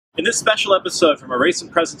In this special episode from a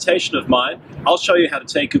recent presentation of mine, I'll show you how to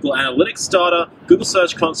take Google Analytics data, Google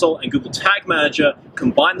Search Console, and Google Tag Manager,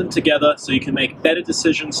 combine them together so you can make better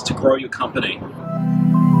decisions to grow your company.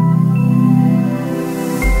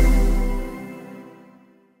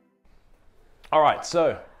 All right,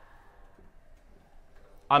 so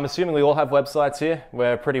I'm assuming we all have websites here.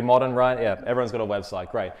 We're pretty modern, right? Yeah, everyone's got a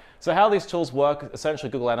website, great. So how these tools work,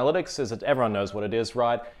 essentially Google Analytics is that everyone knows what it is,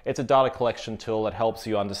 right? It's a data collection tool that helps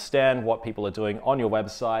you understand what people are doing on your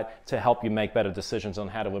website to help you make better decisions on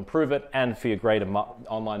how to improve it and for your greater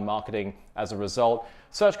online marketing as a result.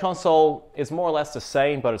 Search Console is more or less the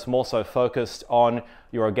same, but it's more so focused on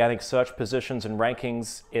your organic search positions and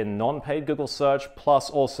rankings in non-paid Google search,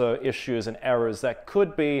 plus also issues and errors that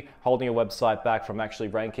could be holding your website back from actually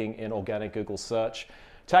ranking in organic Google search.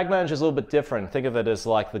 Tag Manager is a little bit different. Think of it as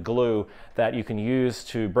like the glue that you can use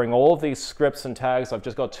to bring all of these scripts and tags. I've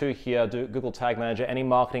just got two here, Google Tag Manager, any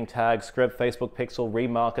marketing tag, script, Facebook Pixel,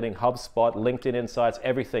 remarketing, HubSpot, LinkedIn Insights,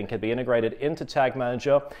 everything can be integrated into Tag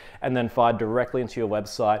Manager and then fired directly into your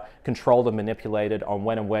website, controlled and manipulated on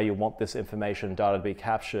when and where you want this information and data to be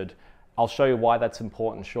captured. I'll show you why that's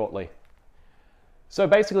important shortly. So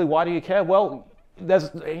basically, why do you care? Well, we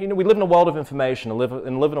live in a world of information and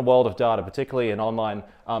live in a world of data, particularly in online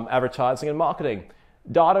advertising and marketing.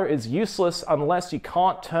 Data is useless unless you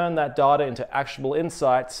can't turn that data into actionable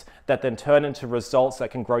insights that then turn into results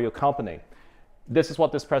that can grow your company. This is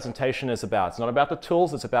what this presentation is about. It's not about the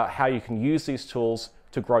tools, it's about how you can use these tools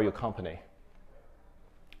to grow your company.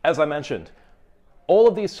 As I mentioned, all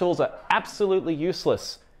of these tools are absolutely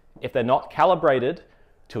useless if they're not calibrated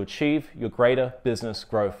to achieve your greater business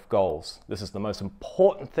growth goals. This is the most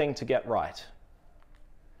important thing to get right.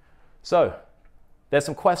 So, there's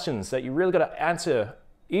some questions that you really got to answer.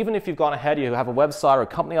 Even if you've gone ahead, you have a website or a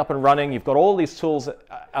company up and running, you've got all these tools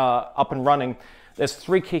up and running, there's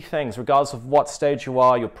three key things, regardless of what stage you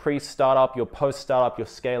are, your pre-startup, your post-startup, your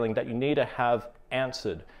scaling, that you need to have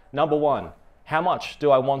answered. Number one, how much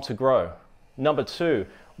do I want to grow? Number two,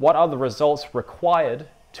 what are the results required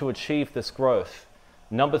to achieve this growth?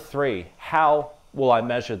 Number three, how will I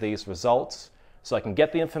measure these results so I can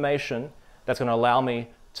get the information that's going to allow me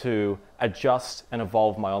to adjust and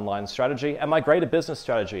evolve my online strategy and my greater business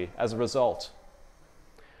strategy as a result?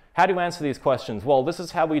 How do you answer these questions? Well, this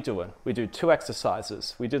is how we do it. We do two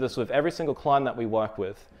exercises. We do this with every single client that we work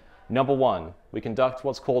with. Number one, we conduct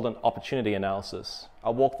what's called an opportunity analysis.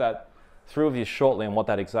 I'll walk that through with you shortly and what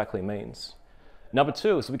that exactly means. Number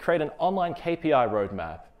two is we create an online KPI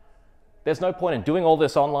roadmap. There's no point in doing all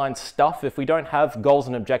this online stuff if we don't have goals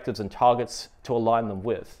and objectives and targets to align them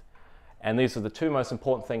with. And these are the two most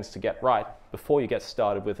important things to get right before you get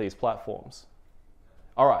started with these platforms.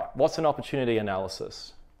 All right, what's an opportunity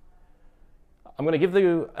analysis? I'm going to give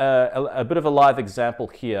you a bit of a live example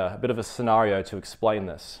here, a bit of a scenario to explain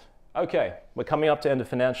this. Okay, we're coming up to end of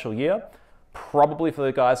financial year. Probably for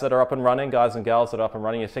the guys that are up and running, guys and gals that are up and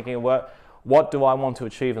running, you're thinking, what do I want to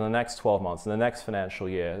achieve in the next 12 months, in the next financial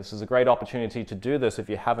year? This is a great opportunity to do this if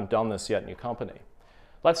you haven't done this yet in your company.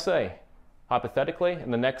 Let's say, hypothetically, in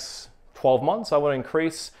the next 12 months, I want to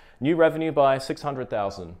increase new revenue by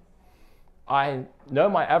 $600,000. I know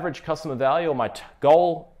my average customer value, or my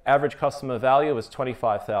goal average customer value is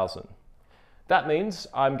 $25,000. That means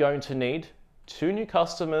I'm going to need 2 new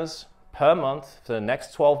customers per month for the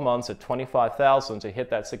next 12 months at $25,000 to hit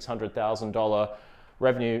that $600,000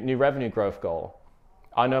 new revenue growth goal.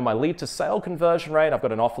 I know my lead to sale conversion rate. I've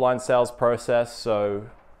got an offline sales process, so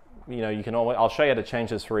I'll show you how to change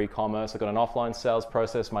this for e-commerce. I've got an offline sales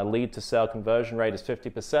process. My lead to sale conversion rate is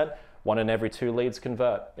 50%. 1 in every 2 leads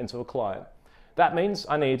convert into a client. That means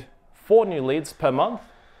I need 4 new leads per month,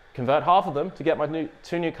 convert half of them to get my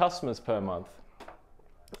 2 new customers per month.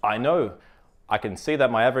 I know I can see that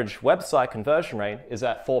my average website conversion rate is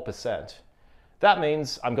at 4%. That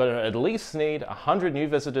means I'm going to at least need 100 new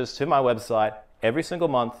visitors to my website every single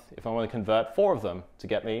month if I want to convert 4 of them to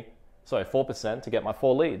get me, 4% to get my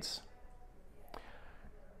 4 leads.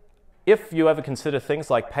 If you ever consider things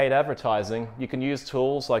like paid advertising, you can use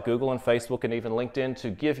tools like Google and Facebook and even LinkedIn to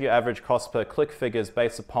give you average cost per click figures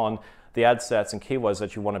based upon the ad sets and keywords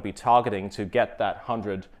that you want to be targeting to get that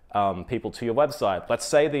 100 people to your website. Let's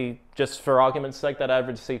say just for argument's sake, that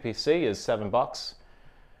average CPC is $7.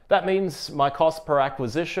 That means my cost per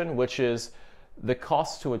acquisition, which is the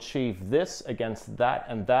cost to achieve this against that,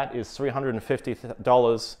 and that is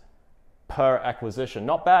 $350 per acquisition.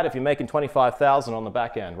 Not bad if you're making $25,000 on the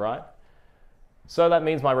back end, right? So that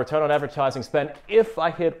means my return on advertising spend, if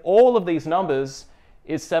I hit all of these numbers,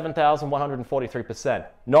 is 7,143%.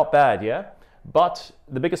 Not bad, yeah? But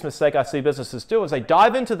the biggest mistake I see businesses do is they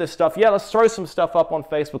dive into this stuff. Yeah, let's throw some stuff up on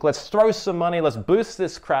Facebook. Let's throw some money. Let's boost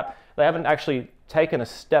this crap. They haven't actually taken a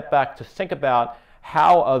step back to think about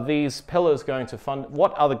how are these pillars going to fund,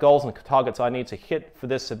 what are the goals and targets I need to hit for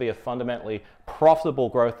this to be a fundamentally profitable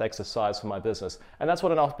growth exercise for my business. And that's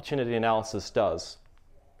what an opportunity analysis does.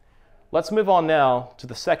 Let's move on now to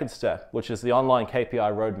the second step, which is the online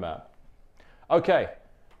KPI roadmap. Okay,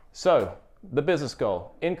 so the business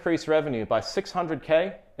goal, increase revenue by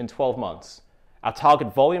 600K in 12 months. Our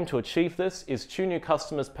target volume to achieve this is 2 new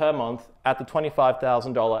customers per month at the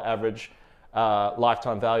 $25,000 average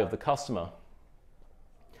lifetime value of the customer.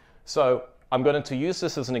 So I'm going to use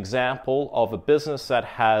this as an example of a business that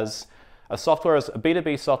has a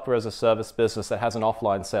B2B software as a service business that has an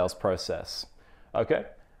offline sales process. Okay,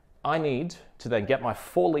 I need to then get my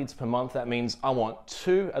 4 leads per month. That means I want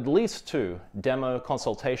at least two demo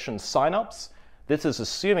consultation signups. This is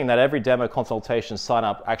assuming that every demo consultation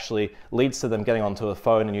sign-up actually leads to them getting onto a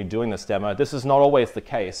phone and you doing this demo. This is not always the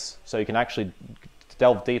case, so you can actually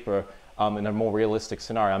delve deeper in a more realistic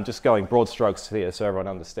scenario. I'm just going broad strokes here so everyone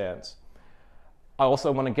understands. I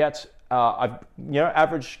also want to get,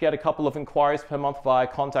 average get a couple of inquiries per month via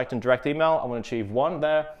contact and direct email. I want to achieve 1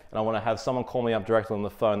 there, and I want to have someone call me up directly on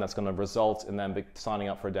the phone. That's going to result in them signing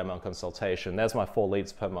up for a demo consultation. There's my 4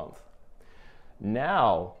 leads per month.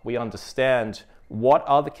 Now we understand what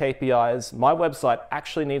are the KPIs my website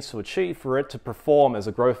actually needs to achieve for it to perform as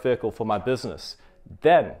a growth vehicle for my business.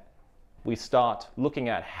 Then we start looking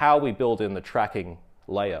at how we build in the tracking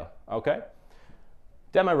layer, okay?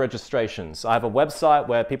 Demo registrations. I have a website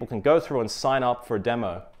where people can go through and sign up for a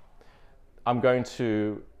demo. I'm going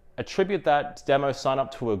to attribute that demo sign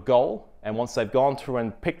up to a goal, and once they've gone through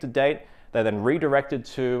and picked a date, they're then redirected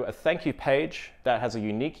to a thank you page that has a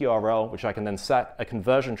unique URL, which I can then set a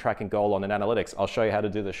conversion tracking goal on in analytics. I'll show you how to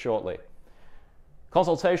do this shortly.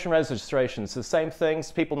 Consultation registrations, the same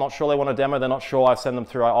things. People not sure they want a demo, they're not sure, I send them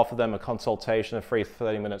through, I offer them a consultation, a free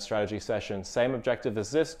 30-minute strategy session. Same objective as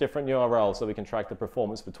this, different URL so we can track the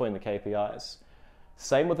performance between the KPIs.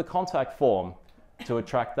 Same with the contact form to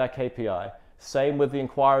attract that KPI. Same with the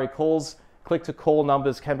inquiry calls. Click-to-call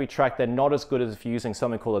numbers can be tracked. They're not as good as if you're using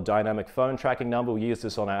something called a dynamic phone tracking number. We use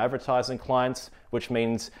this on our advertising clients, which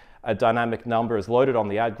means a dynamic number is loaded on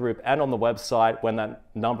the ad group and on the website. When that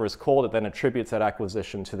number is called, it then attributes that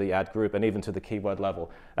acquisition to the ad group and even to the keyword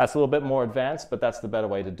level. That's a little bit more advanced, but that's the better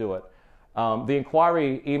way to do it. The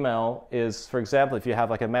inquiry email is, for example, if you have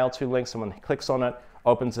like a mail to link, someone clicks on it,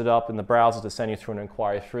 opens it up in the browser to send you through an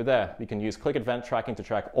inquiry through there. You can use click event tracking to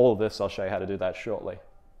track all of this. I'll show you how to do that shortly.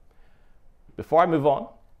 Before I move on,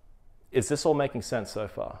 is this all making sense so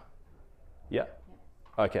far? Yeah?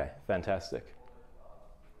 Okay, fantastic.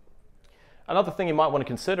 Another thing you might want to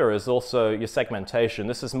consider is also your segmentation.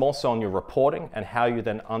 This is more so on your reporting and how you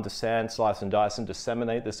then understand, slice and dice and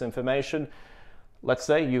disseminate this information. Let's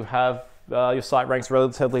say you have your site ranks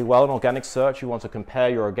relatively well in organic search. You want to compare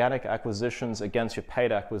your organic acquisitions against your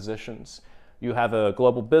paid acquisitions. You have a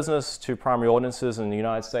global business, 2 primary audiences in the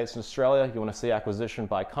United States and Australia. You want to see acquisition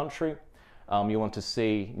by country. You want to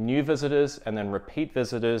see new visitors and then repeat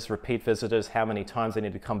visitors, how many times they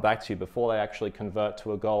need to come back to you before they actually convert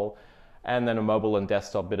to a goal, and then a mobile and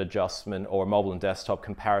desktop bid adjustment or a mobile and desktop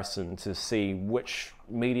comparison to see which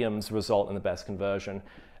mediums result in the best conversion.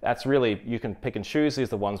 That's really, you can pick and choose. These are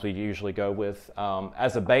the ones we usually go with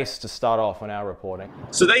as a base to start off on our reporting.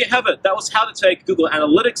 So there you have it. That was how to take Google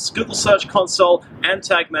Analytics, Google Search Console, and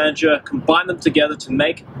Tag Manager, combine them together to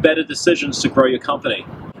make better decisions to grow your company.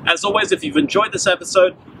 As always, if you've enjoyed this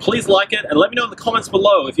episode, please like it and let me know in the comments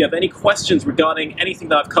below if you have any questions regarding anything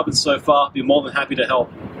that I've covered so far. I'd be more than happy to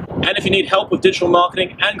help. And if you need help with digital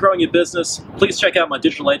marketing and growing your business, please check out my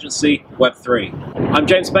digital agency, Web3. I'm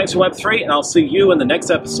James Banks from Web3, and I'll see you in the next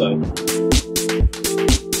episode.